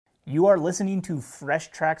You are listening to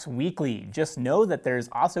Fresh Tracks Weekly. Just know that there's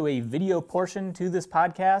also a video portion to this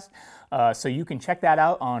podcast, so you can check that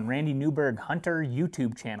out on Randy Newberg Hunter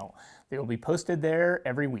YouTube channel. They will be posted there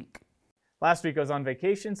every week. Last week I was on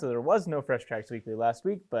vacation, so there was no Fresh Tracks Weekly last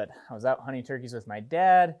week, but I was out hunting turkeys with my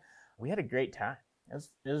dad. We had a great time. It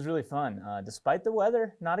was really fun. Despite the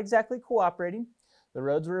weather not exactly cooperating, the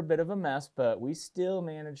roads were a bit of a mess, but we still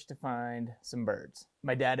managed to find some birds.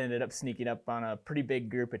 My dad ended up sneaking up on a pretty big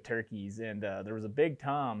group of turkeys, and there was a big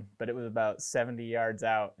tom, but it was about 70 yards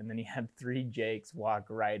out, and then he had 3 jakes walk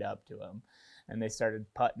right up to him, and they started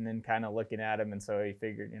putting and kind of looking at him, and so he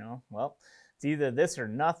figured, well, it's either this or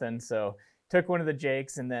nothing, so took one of the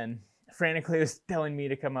jakes and then frantically was telling me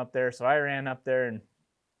to come up there, so I ran up there, and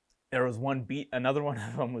there was another one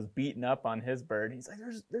of them was beaten up on his bird. He's like,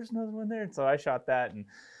 there's another one there. And so I shot that, and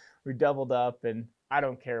we doubled up, and I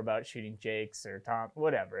don't care about shooting jakes or tom,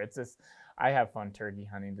 whatever. It's just, I have fun turkey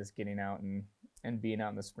hunting, just getting out and being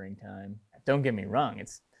out in the springtime. Don't get me wrong,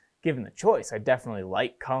 it's given the choice. I definitely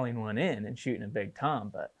like calling one in and shooting a big tom,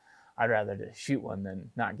 but I'd rather just shoot one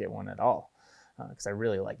than not get one at all, because I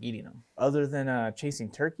really like eating them. Other than chasing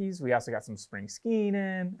turkeys, we also got some spring skiing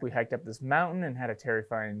in. We hiked up this mountain and had a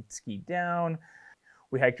terrifying ski down.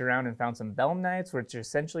 We hiked around and found some belemnites, which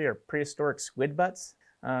essentially are prehistoric squid butts.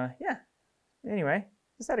 Anyway,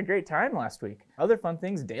 just had a great time last week. Other fun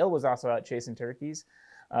things, Dale was also out chasing turkeys.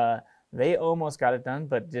 They almost got it done,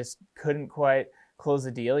 but just couldn't quite close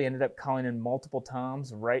the deal. He ended up calling in multiple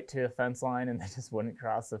toms right to a fence line, and they just wouldn't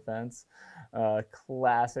cross the fence.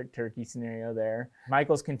 Classic turkey scenario there.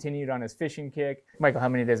 Michael's continued on his fishing kick. Michael, how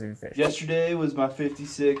many days have you fished? Yesterday was my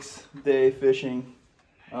 56th day fishing,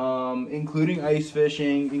 including ice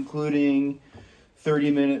fishing, including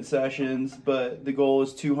 30-minute sessions, but the goal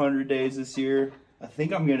is 200 days this year. I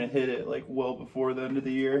think I'm going to hit it like well before the end of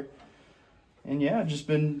the year. And yeah, I've just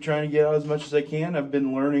been trying to get out as much as I can. I've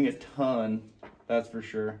been learning a ton, that's for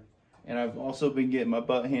sure. And I've also been getting my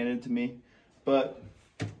butt handed to me. But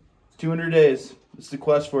 200 days, it's the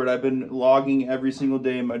quest for it. I've been logging every single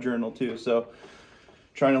day in my journal too. So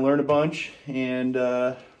trying to learn a bunch, and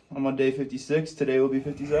I'm on day 56. Today will be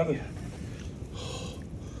 57. Oh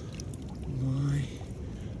my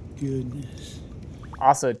goodness.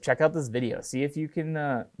 Also, check out this video. See if you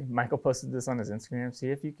can, Michael posted this on his Instagram, see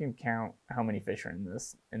if you can count how many fish are in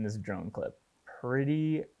this drone clip.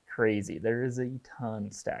 Pretty crazy. There is a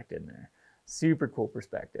ton stacked in there. Super cool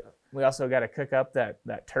perspective. We also got to cook up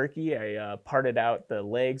that turkey. I parted out the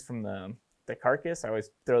legs from the carcass. I always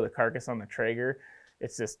throw the carcass on the Traeger.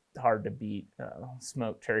 It's just hard to beat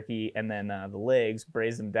smoked turkey. And then the legs,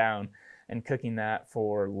 braise them down, and cooking that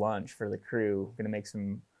for lunch for the crew. Gonna make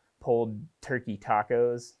some pulled turkey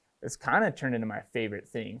tacos. It's kind of turned into my favorite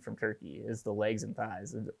thing from turkey is the legs and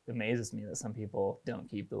thighs. It amazes me that some people don't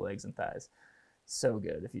keep the legs and thighs. So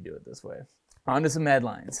good if you do it this way. On to some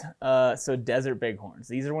headlines. So desert bighorns.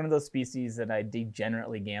 These are one of those species that I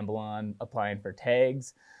degenerately gamble on applying for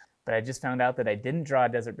tags, but I just found out that I didn't draw a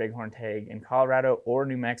desert bighorn tag in Colorado or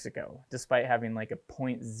New Mexico, despite having like a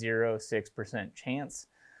 0.06% chance.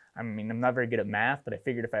 I mean, I'm not very good at math, but I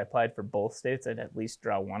figured if I applied for both states, I'd at least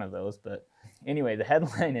draw one of those. But anyway, the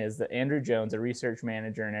headline is that Andrew Jones, a research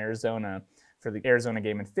manager in Arizona for the Arizona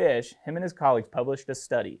Game and Fish, him and his colleagues published a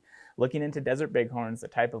study looking into desert bighorns, the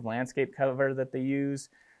type of landscape cover that they use,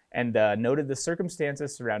 and noted the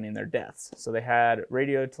circumstances surrounding their deaths. So they had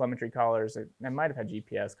radio telemetry collars. They might have had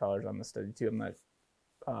GPS collars on the study too. I'm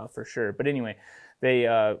not for sure. But anyway, they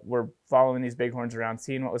were following these bighorns around,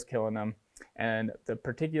 seeing what was killing them. And the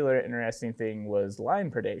particular interesting thing was lion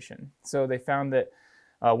predation. So they found that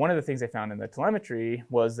one of the things they found in the telemetry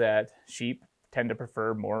was that sheep tend to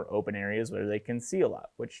prefer more open areas where they can see a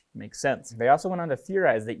lot, which makes sense. They also went on to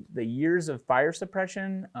theorize that the years of fire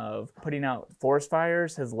suppression, of putting out forest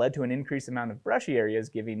fires, has led to an increased amount of brushy areas,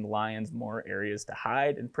 giving lions more areas to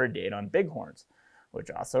hide and predate on bighorns, which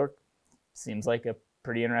also seems like a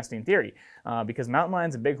pretty interesting theory. Because mountain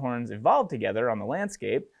lions and bighorns evolved together on the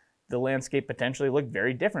landscape potentially looked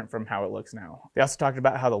very different from how it looks now. They also talked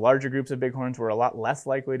about how the larger groups of bighorns were a lot less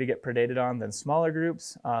likely to get predated on than smaller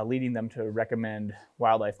groups, leading them to recommend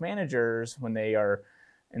wildlife managers when they are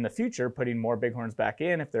in the future putting more bighorns back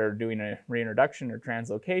in, if they're doing a reintroduction or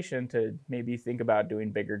translocation, to maybe think about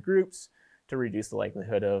doing bigger groups to reduce the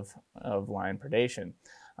likelihood of lion predation.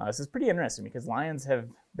 This is pretty interesting because lions have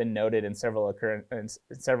been noted in several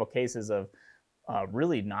cases of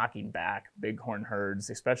really knocking back bighorn herds,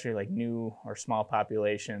 especially like new or small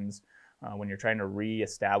populations when you're trying to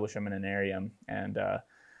reestablish them in an area. And,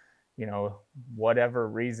 whatever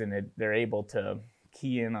reason they're able to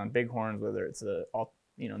key in on bighorns, whether it's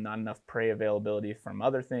not enough prey availability from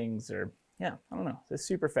other things, or I don't know. It's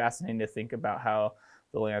super fascinating to think about how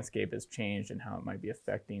the landscape has changed and how it might be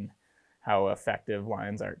affecting how effective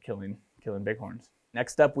lions are at killing bighorns.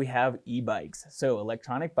 Next up, we have e-bikes. So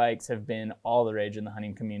electronic bikes have been all the rage in the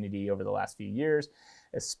hunting community over the last few years,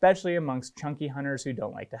 especially amongst chunky hunters who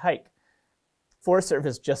don't like to hike. Forest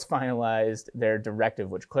Service just finalized their directive,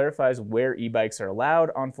 which clarifies where e-bikes are allowed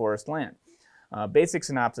on forest land. Basic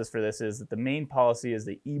synopsis for this is that the main policy is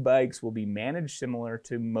that e-bikes will be managed similar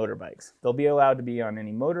to motorbikes. They'll be allowed to be on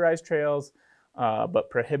any motorized trails, but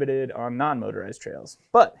prohibited on non-motorized trails.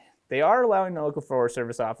 But they are allowing the local Forest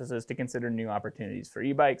Service offices to consider new opportunities for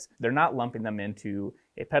e-bikes. They're not lumping them into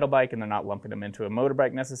a pedal bike, and they're not lumping them into a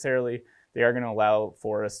motorbike necessarily. They are going to allow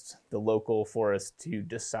the local forest, to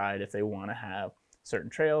decide if they want to have certain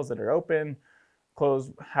trails that are open,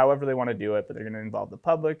 closed, however they want to do it, but they're going to involve the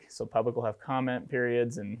public. So public will have comment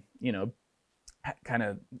periods and, kind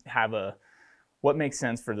of have what makes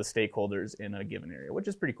sense for the stakeholders in a given area, which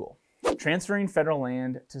is pretty cool. Transferring federal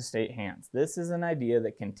land to state hands. This is an idea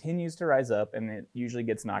that continues to rise up, and it usually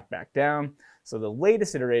gets knocked back down. So the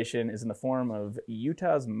latest iteration is in the form of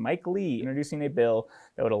Utah's Mike Lee introducing a bill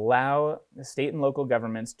that would allow the state and local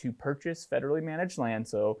governments to purchase federally managed land.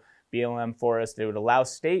 So BLM Forest, it would allow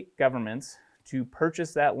state governments to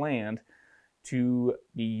purchase that land to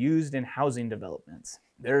be used in housing developments.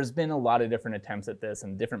 There's been a lot of different attempts at this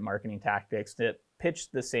and different marketing tactics that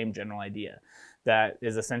pitch the same general idea, that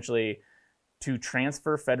is essentially to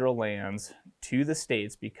transfer federal lands to the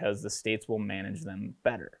states because the states will manage them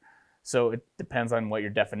better. So it depends on what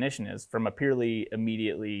your definition is. From a purely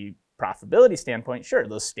immediately profitability standpoint, sure,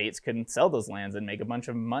 those states can sell those lands and make a bunch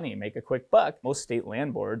of money, make a quick buck. Most state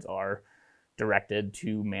land boards are directed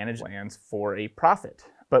to manage lands for a profit.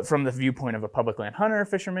 But from the viewpoint of a public land hunter,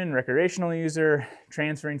 fisherman, recreational user,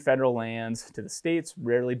 transferring federal lands to the states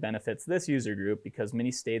rarely benefits this user group because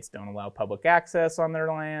many states don't allow public access on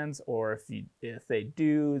their lands, or if they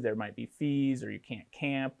do, there might be fees, or you can't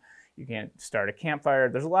camp, you can't start a campfire.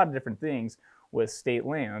 There's a lot of different things with state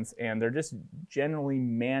lands, and they're just generally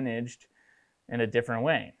managed in a different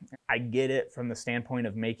way. I get it from the standpoint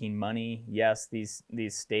of making money. Yes, these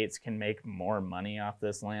states can make more money off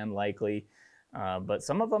this land likely, but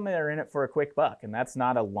some of them are in it for a quick buck, and that's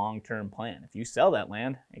not a long-term plan. If you sell that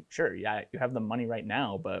land, sure, yeah, you have the money right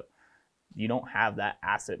now, but you don't have that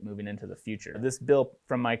asset moving into the future. This bill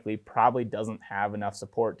from Mike Lee probably doesn't have enough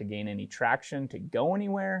support to gain any traction to go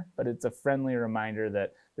anywhere, but it's a friendly reminder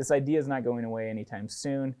that this idea is not going away anytime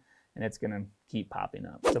soon, and it's going to keep popping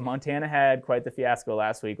up. So Montana had quite the fiasco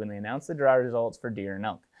last week when they announced the draw results for deer and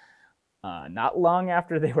elk. Not long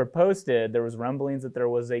after they were posted, there was rumblings that there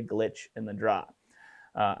was a glitch in the draw.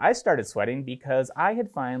 I started sweating because I had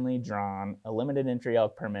finally drawn a limited entry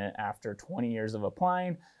elk permit after 20 years of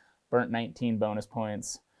applying, burnt 19 bonus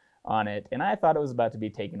points on it, and I thought it was about to be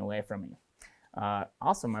taken away from me.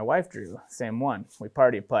 Also, my wife drew, same one. We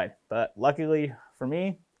party applied, but luckily for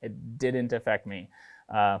me, it didn't affect me.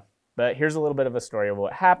 But here's a little bit of a story of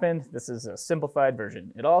what happened. This is a simplified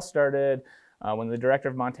version. It all started when the director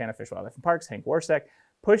of Montana Fish, Wildlife, and Parks, Hank Warsack,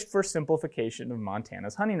 pushed for simplification of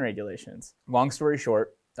Montana's hunting regulations. Long story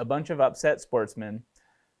short, a bunch of upset sportsmen,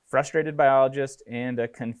 frustrated biologists, and a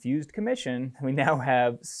confused commission, we now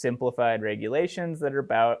have simplified regulations that are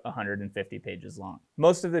about 150 pages long.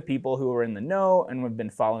 Most of the people who were in the know and have been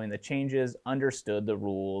following the changes understood the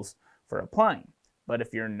rules for applying. But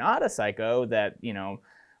if you're not a psycho that,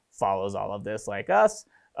 follows all of this like us,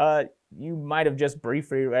 you might have just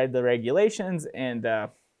briefly read the regulations and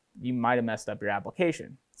you might have messed up your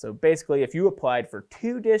application. So basically, if you applied for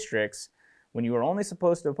 2 districts when you were only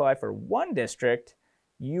supposed to apply for 1 district,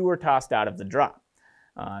 you were tossed out of the draw.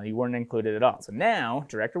 You weren't included at all. So now,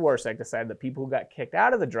 Director Warsack decided that people who got kicked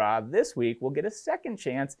out of the draw this week will get a second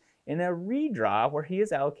chance in a redraw where he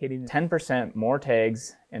is allocating 10% more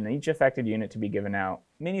tags in each affected unit to be given out.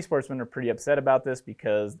 Many sportsmen are pretty upset about this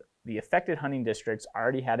because the affected hunting districts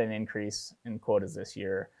already had an increase in quotas this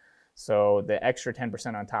year. So the extra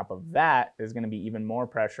 10% on top of that is going to be even more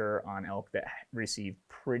pressure on elk that receive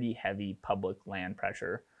pretty heavy public land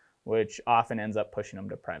pressure, which often ends up pushing them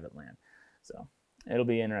to private land. So it'll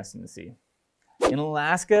be interesting to see. In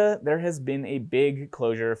Alaska, there has been a big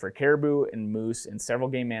closure for caribou and moose in several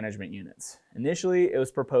game management units. Initially, it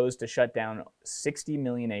was proposed to shut down 60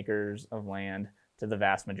 million acres of land to the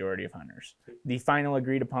vast majority of hunters. The final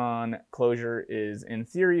agreed upon closure is in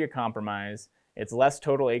theory a compromise. It's less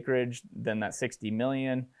total acreage than that 60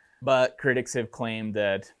 million, but critics have claimed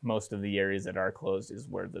that most of the areas that are closed is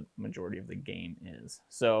where the majority of the game is.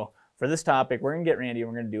 So for this topic, we're gonna get Randy and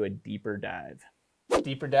we're gonna do a deeper dive.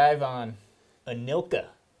 Deeper dive on Anilka.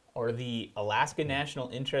 or the Alaska National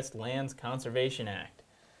Interest Lands Conservation Act.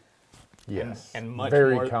 Yes. And much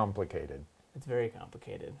very more. complicated. It's very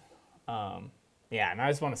complicated. Yeah, and I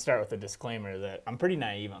just want to start with a disclaimer that I'm pretty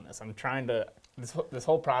naive on this. I'm trying to, this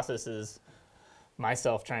whole process is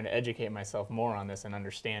myself trying to educate myself more on this and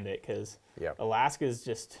understand it, because Yep. Alaska is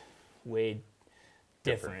just way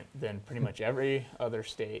different than pretty much every other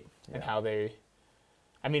state, and how they,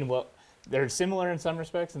 I mean, well, they're similar in some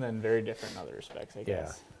respects and then very different in other respects, I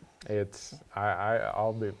guess. It's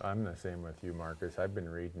I'm the same with you, Marcus. I've been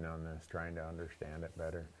reading on this, trying to understand it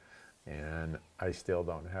better, and I still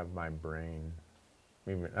don't have my brain.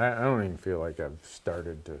 I don't even feel like I've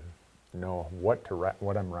started to know what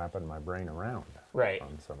I'm wrapping my brain around. Right.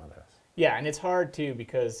 On some of this. Yeah, and it's hard too,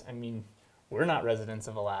 because I mean, we're not residents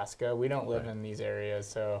of Alaska. We don't live Right. in these areas,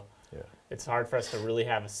 so Yeah. it's hard for us to really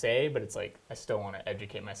have a say, but it's like I still want to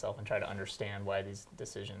educate myself and try to understand why these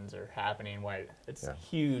decisions are happening, why it's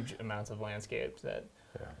huge amounts of landscapes that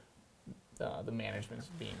the management is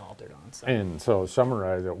being altered on. So. And so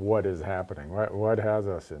summarize it. What is happening? What has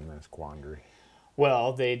us in this quandary?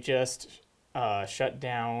 Well, they just shut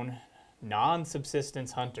down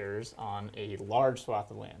non-subsistence hunters on a large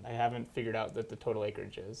swath of land. I haven't figured out that the total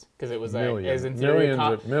acreage is, because it was Millions and millions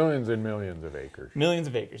of acres. Millions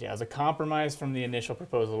of acres, yeah. It was a compromise from the initial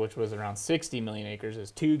proposal, which was around 60 million acres.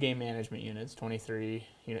 There's 2 game management units,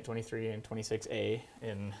 Unit 23 and 26A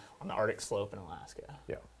on the Arctic Slope in Alaska.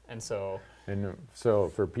 Yeah. And so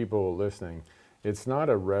for people listening, it's not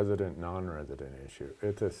a resident, non-resident issue.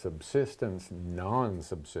 It's a subsistence,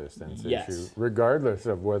 non-subsistence issue, regardless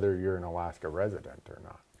of whether you're an Alaska resident or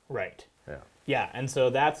not. Right. Yeah. Yeah, and so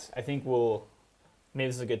I think maybe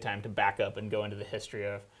this is a good time to back up and go into the history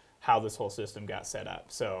of how this whole system got set up.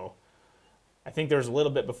 So I think there's a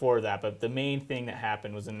little bit before that, but the main thing that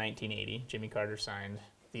happened was in 1980. Jimmy Carter signed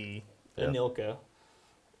the ANILCA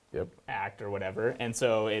Act or whatever, and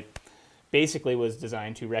so it basically was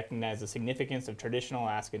designed to recognize the significance of traditional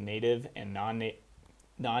Alaska native and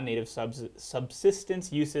non-native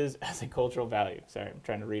subsistence uses as a cultural value. Sorry, I'm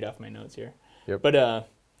trying to read off my notes here. Yep. But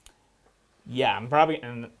yeah, I'm probably,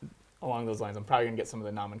 and along those lines, I'm probably gonna get some of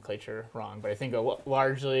the nomenclature wrong, but I think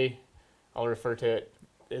largely I'll refer to it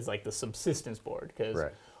as like the subsistence board, because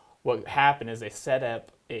what happened is they set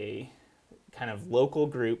up a kind of local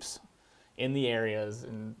groups in the areas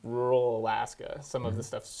in rural Alaska, some of the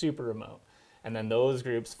stuff super remote. And then those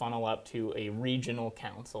groups funnel up to a regional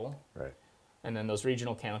council. Right. And then those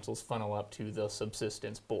regional councils funnel up to the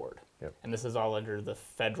subsistence board. Yep. And this is all under the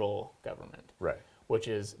federal government. Right. Which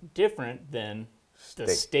is different than the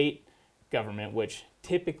state government, which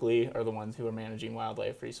typically are the ones who are managing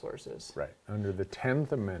wildlife resources. Right. Under the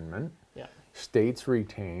 10th Amendment, states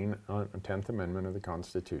retain, 10th Amendment of the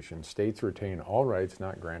Constitution, states retain all rights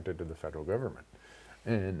not granted to the federal government.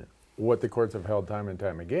 And what the courts have held time and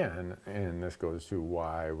time again, and this goes to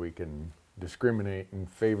why we can discriminate in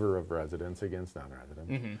favor of residents against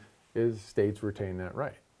non-residents, is states retain that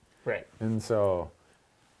right. Right. And so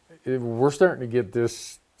we're starting to get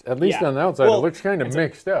this, at least on the outside, it looks kind of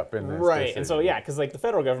mixed up in this decision. And so, because like the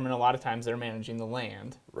federal government, a lot of times they're managing the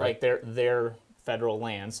land, like their federal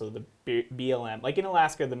land, so the BLM, like in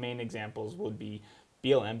Alaska, the main examples would be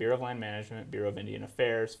BLM, Bureau of Land Management, Bureau of Indian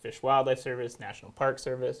Affairs, Fish Wildlife Service, National Park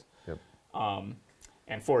Service, and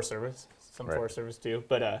Forest Service, some Forest Service too.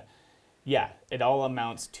 But it all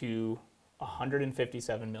amounts to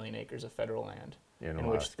 157 million acres of federal land in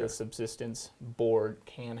which the subsistence board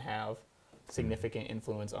can have significant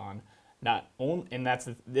influence on. Not only, and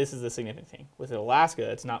this is the significant thing with Alaska.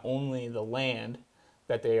 It's not only the land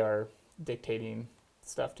that they are dictating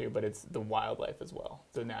stuff to, but it's the wildlife as well,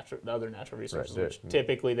 the other natural resources, which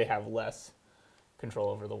typically they have less control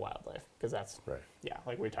over the wildlife, because that's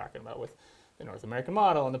like we're talking about with the North American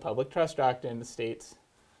model and the public trust doctrine. The states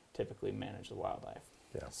typically manage the wildlife.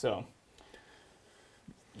 So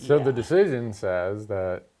the decision says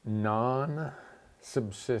that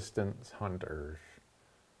non-subsistence hunters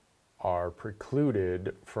are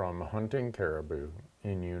precluded from hunting caribou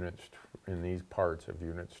in these parts of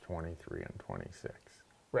units 23 and 26.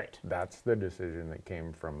 Right. That's the decision that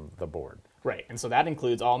came from the board. Right, and so that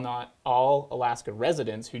includes all Alaska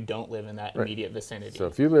residents who don't live in that immediate vicinity. So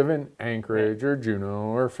if you live in Anchorage or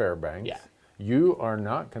Juneau or Fairbanks, you are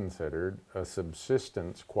not considered a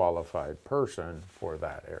subsistence qualified person for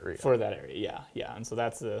that area. And so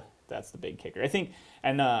that's the big kicker, I think.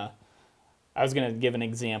 And I was going to give an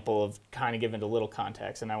example of kind of giving a little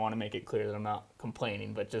context, and I want to make it clear that I'm not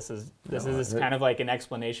complaining, but this is kind of like an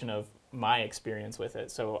explanation of my experience with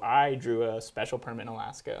it. So I drew a special permit in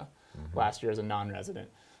Alaska last year as a non-resident.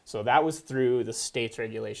 So that was through the state's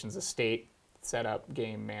regulations. The state set up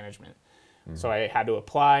game management. So I had to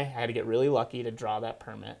apply. I had to get really lucky to draw that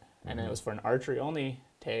permit, and then it was for an archery only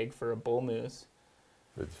tag for a bull moose.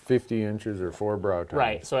 It's 50 inches or 4 brow tines.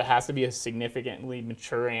 Right. So it has to be a significantly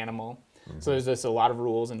mature animal. So there's just a lot of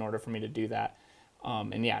rules in order for me to do that.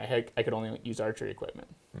 And yeah, I could only use archery equipment.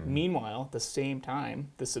 Meanwhile, at the same time,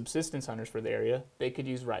 the subsistence hunters for the area, they could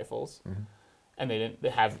use rifles, and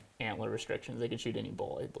they have antler restrictions. They could shoot any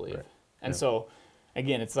bull, I believe. Right. And so,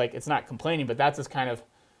 again, it's like, it's not complaining, but that's just kind of,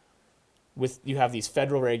 you have these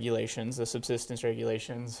federal regulations, the subsistence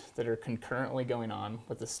regulations that are concurrently going on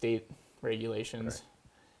with the state regulations.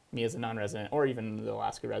 Me as a non-resident, or even the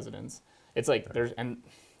Alaska residents, it's like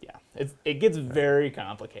it gets very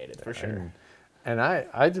complicated for sure. And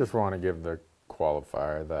I just want to give the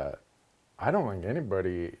qualifier that I don't think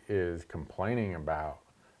anybody is complaining about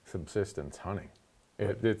subsistence hunting.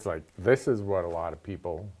 It's like, this is what a lot of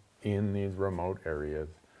people in these remote areas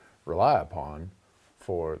rely upon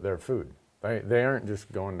for their food. They aren't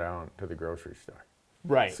just going down to the grocery store.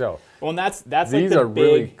 Right. So, well, and that's these like the are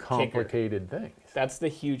really big complicated kicker. things. That's the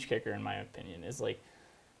huge kicker, in my opinion, is like,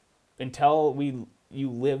 until you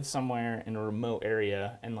live somewhere in a remote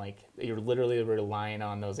area and like you're literally relying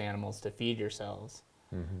on those animals to feed yourselves.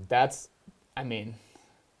 That's the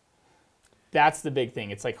big thing.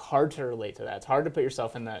 It's like hard to relate to that. It's hard to put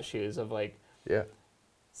yourself in that shoes of like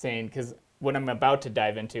saying, because what I'm about to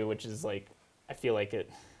dive into, which is like, I feel like it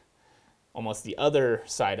almost the other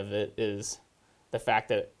side of it is the fact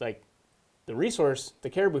that like the resource, the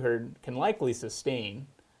caribou herd can likely sustain,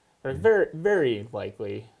 or very, very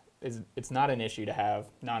likely, it's not an issue to have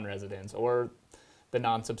non-residents or the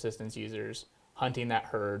non-subsistence users hunting that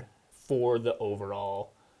herd for the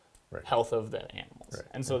overall health of the animals. Right.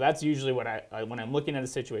 And so that's usually what when I'm looking at a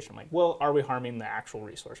situation, I'm like, well, are we harming the actual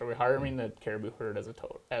resource? Are we harming the caribou herd as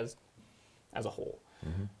a whole?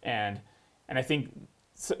 And I think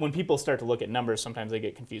when people start to look at numbers, sometimes they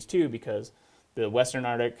get confused too, because the Western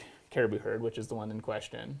Arctic caribou herd, which is the one in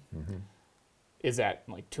question, is at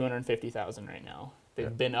like 250,000 right now.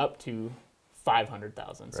 They've been up to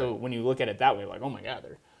 500,000. Right. So when you look at it that way, like, oh my God,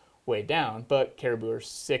 they're way down. But caribou are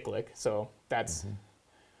cyclic, so that's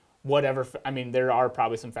whatever. I mean, there are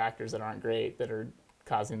probably some factors that aren't great that are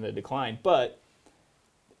causing the decline, but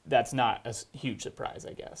that's not a huge surprise,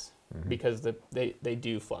 I guess, because they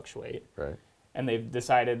do fluctuate. Right. And they've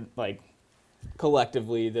decided, like,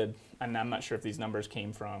 collectively that, and I'm not sure if these numbers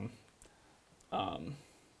came from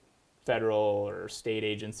federal or state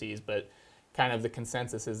agencies, but kind of the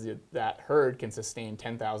consensus is that herd can sustain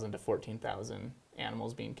 10,000 to 14,000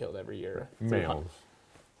 animals being killed every year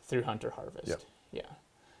through hunter harvest. Yep. Yeah.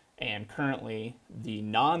 And currently, the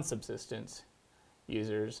non-subsistence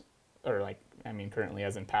users, or like, I mean, currently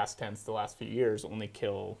as in past tense, the last few years, only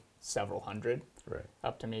kill several hundred. Right.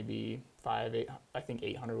 Up to maybe 800. I think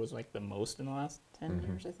 800 was like the most in the last 10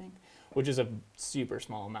 years, I think, which is a super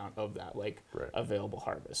small amount of that available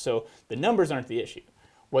harvest. So the numbers aren't the issue.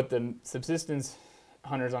 What the subsistence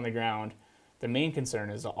hunters on the ground, the main concern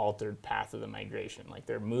is the altered path of the migration. Like,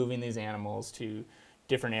 they're moving these animals to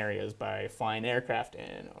different areas by flying aircraft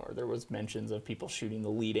in, or there was mentions of people shooting the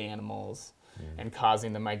lead animals and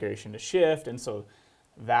causing the migration to shift. And so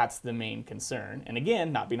that's the main concern. And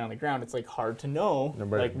again, not being on the ground, it's like hard to know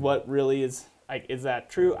like what really is, like, is that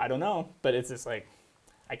true? I don't know. But it's just like,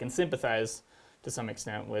 I can sympathize to some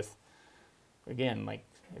extent with, again, like,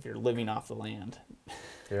 if you're living off the land,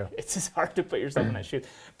 it's just hard to put yourself in that shoe.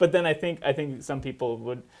 But then I think some people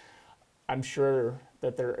would, I'm sure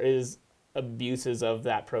that there is abuses of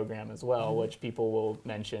that program as well, which people will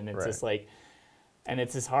mention. It's just like, and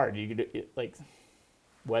it's just hard. You could, like,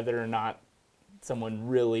 whether or not someone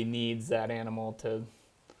really needs that animal to,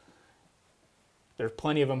 there's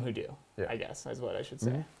plenty of them who do, I guess, is what I should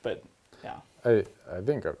say. But yeah. I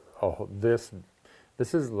think this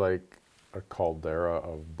is like a caldera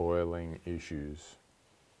of boiling issues,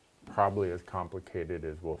 probably as complicated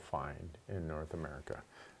as we'll find in North America.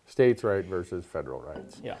 States' right versus federal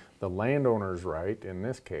rights. Yeah. The landowner's right, in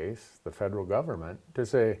this case, the federal government, to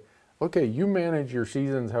say, okay, you manage your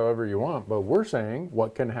seasons however you want, but we're saying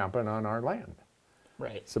what can happen on our land.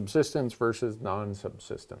 Right. Subsistence versus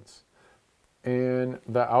non-subsistence. And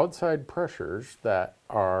the outside pressures that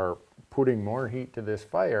are putting more heat to this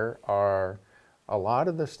fire are a lot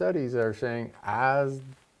of the studies are saying, as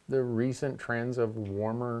the recent trends of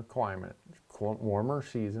warmer climate, warmer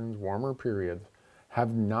seasons, warmer periods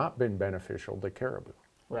have not been beneficial to caribou.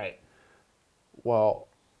 Right. Well,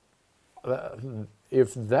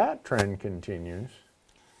 if that trend continues,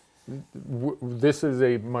 this is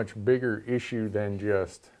a much bigger issue than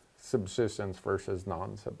just subsistence versus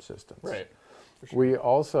non-subsistence. Right. for sure. We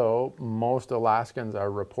also, most Alaskans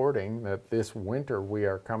are reporting that this winter we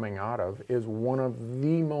are coming out of is one of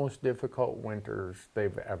the most difficult winters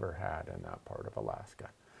they've ever had in that part of Alaska.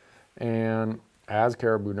 And as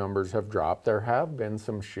caribou numbers have dropped, there have been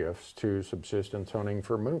some shifts to subsistence hunting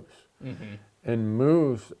for moose. Mm-hmm. And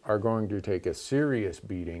moose are going to take a serious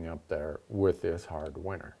beating up there with this hard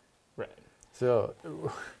winter. Right. So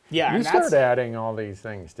yeah, you start adding all these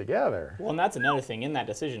things together. Well, and that's another thing in that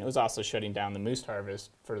decision. It was also shutting down the moose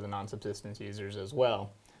harvest for the non-subsistence users as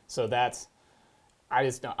well. So that's, I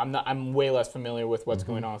just don't, I'm way less familiar with what's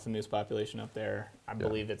going on with the moose population up there. I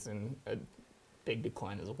believe it's in a big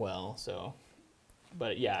decline as well. So,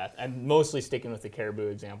 but yeah, I'm mostly sticking with the caribou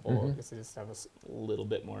example because I just have a little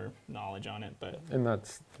bit more knowledge on it. But And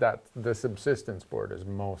that's the subsistence board is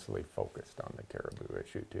mostly focused on the caribou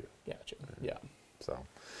issue too. gotcha. Yeah. So,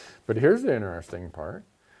 but here's the interesting part.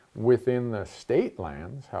 Within the state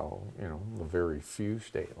lands, how, the very few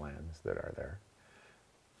state lands that are there,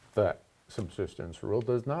 that subsistence rule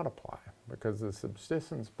does not apply because the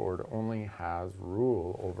subsistence board only has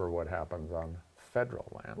rule over what happens on federal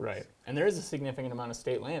lands. Right. And there is a significant amount of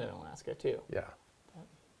state land in Alaska too. Yeah.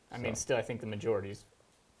 I mean, still, I think the majority is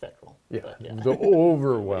federal. Yeah, But yeah. the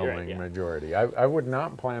overwhelming yeah. majority. I would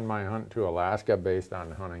not plan my hunt to Alaska based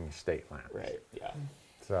on hunting state land. Right. Yeah.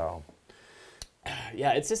 So,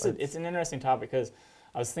 Yeah, it's just it's an interesting topic because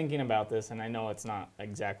I was thinking about this, and I know it's not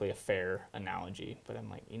exactly a fair analogy, but I'm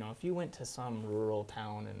like, if you went to some rural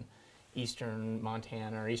town in eastern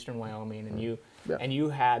Montana or eastern Wyoming, and you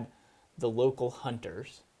had the local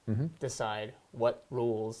hunters decide what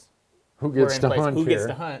rules who gets to hunt who here? gets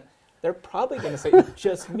to hunt, they're probably going to say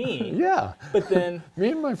just me. Yeah. But then, Me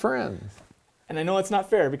and my friends. and I know it's not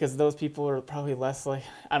fair because those people are probably less like,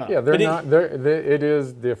 I don't know. Yeah, they're But not. It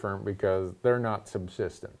is different because they're not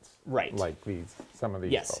subsistence. Right. Like some of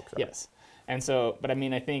these folks are. Yes. And so, but I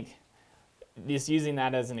mean, I think just using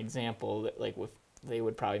that as an example, that like they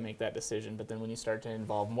would probably make that decision. But then when you start to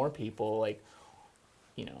involve more people, like,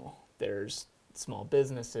 there's small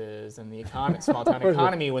businesses and the small town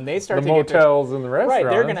economy, when they start The to motels and the restaurants.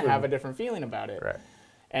 right, they're going to have a different feeling about it. Right.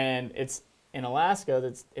 And it's in Alaska,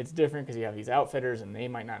 it's different because you have these outfitters and they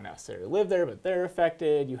might not necessarily live there, but they're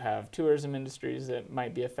affected. You have tourism industries that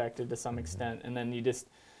might be affected to some extent, and then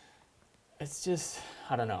it's just,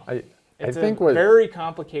 I don't know. It's think a very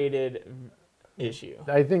complicated issue.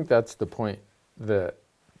 I think that's the point that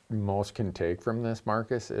most can take from this,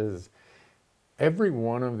 Marcus, is every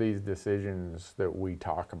one of these decisions that we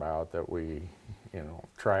talk about, that we,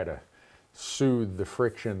 try to soothe the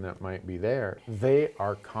friction that might be there, they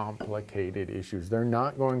are complicated issues. They're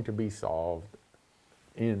not going to be solved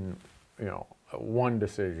in, one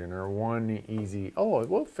decision or one easy,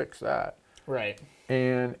 we'll fix that. Right.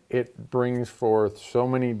 And it brings forth so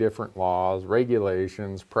many different laws,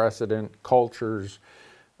 regulations, precedent, cultures,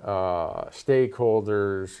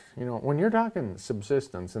 stakeholders. When you're talking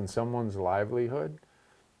subsistence and someone's livelihood,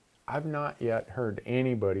 I've not yet heard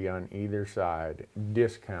anybody on either side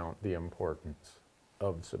discount the importance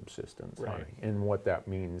of subsistence hunting and what that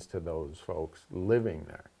means to those folks living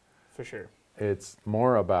there. For sure. It's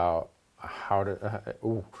more about how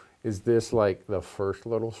to, is this like the first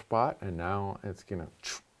little spot and now it's going to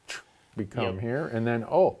become here? And then,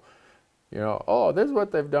 this is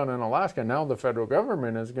what they've done in Alaska. Now the federal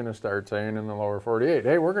government is going to start saying in the lower 48,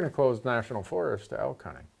 hey, we're going to close national forests to elk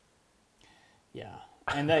hunting. Yeah.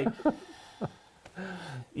 And and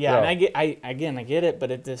I get it, but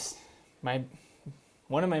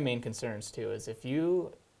one of my main concerns too is if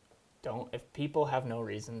people have no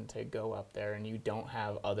reason to go up there and you don't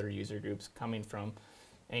have other user groups coming from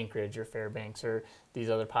Anchorage or Fairbanks or these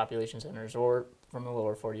other population centers or from the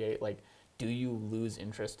lower 48, like, do you lose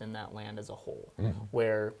interest in that land as a whole,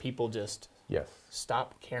 where people just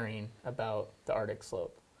stop caring about the Arctic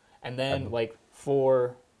slope? And then,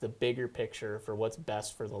 for the bigger picture, for what's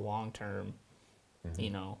best for the long term,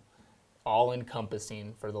 all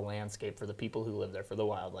encompassing for the landscape, for the people who live there, for the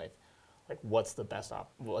wildlife, like, what's the best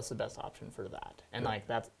option for that? And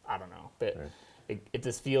that's, I don't know, but it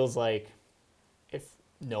just feels like if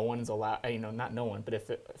no one's allowed, not no one, but if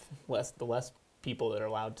the less people that are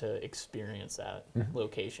allowed to experience that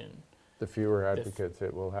location, the fewer advocates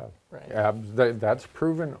it will have. Right. That's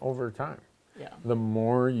proven over time. Yeah. The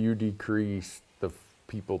more you decrease the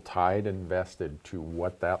people tied and vested to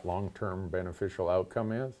what that long-term beneficial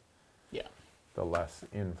outcome is, the less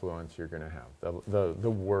influence you're going to have. The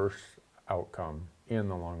worse outcome in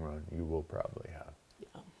the long run you will probably have.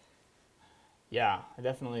 Yeah, I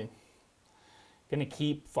definitely, gonna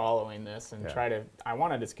keep following this and Yeah. I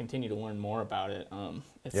want to just continue to learn more about it.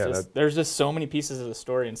 It's Yeah, just there's just so many pieces of the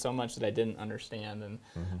story and so much that I didn't understand, and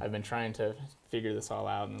Mm-hmm. I've been trying to figure this all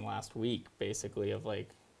out in the last week, basically, of like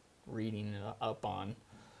reading up on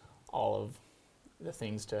all of the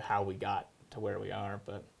things to how we got to where we are.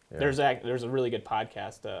 But Yeah. there's a really good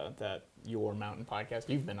podcast, that Your Mountain podcast.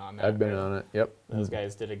 You've been on that. I've been right? on it. Yep. Those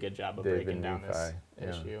guys did a good job of David breaking down this Nephi, yeah.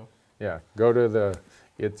 issue. Yeah. Go to the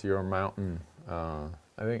It's Your Mountain. I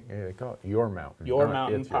think they call it Your Mountain. Your not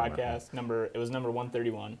Mountain It's Your Mountain. podcast it was number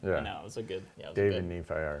 131. Yeah. I know, it was a good. Yeah, it was Dave good. and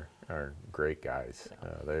Nephi are great guys.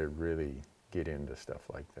 They really get into stuff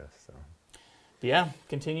like this. So. But yeah,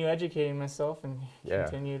 continue educating myself and Yeah.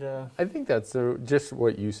 continue to. I think that's just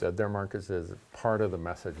what you said there, Marcus, is part of the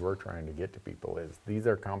message we're trying to get to people is these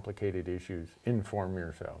are complicated issues. Inform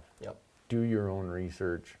yourself. Yep. Do your own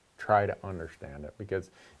research. Try to understand it.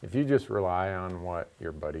 Because if you just rely on what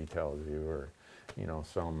your buddy tells you or,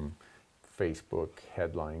 some Facebook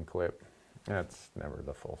headline clip, that's never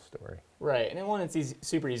the full story. Right, and then it's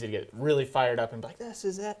super easy to get really fired up and be like, this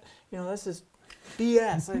is it, this is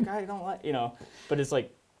BS. Like I don't like, But it's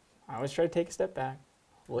like, I always try to take a step back,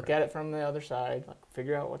 look at it from the other side, like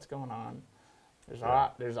figure out what's going on.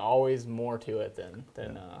 There's always more to it than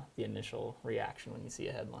the initial reaction when you see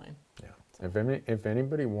a headline. Yeah. If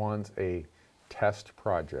anybody wants a test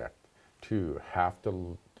project to have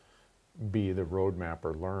to be the roadmap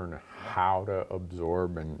or learn how to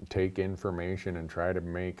absorb and take information and try to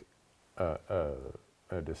make a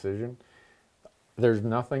decision, there's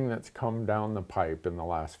nothing that's come down the pipe in the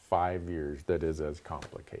last 5 years that is as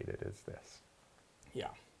complicated as this. Yeah.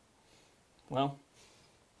 Well,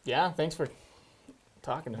 yeah, thanks for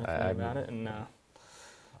talking to me about it. And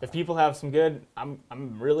if people have some good, I'm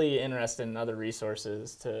really interested in other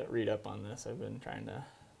resources to read up on this. I've been trying to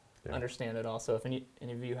understand it also. If any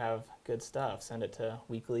of you have good stuff, send it to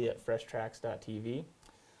weekly@freshtracks.tv.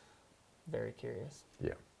 Very curious.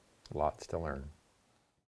 Yeah, lots to learn.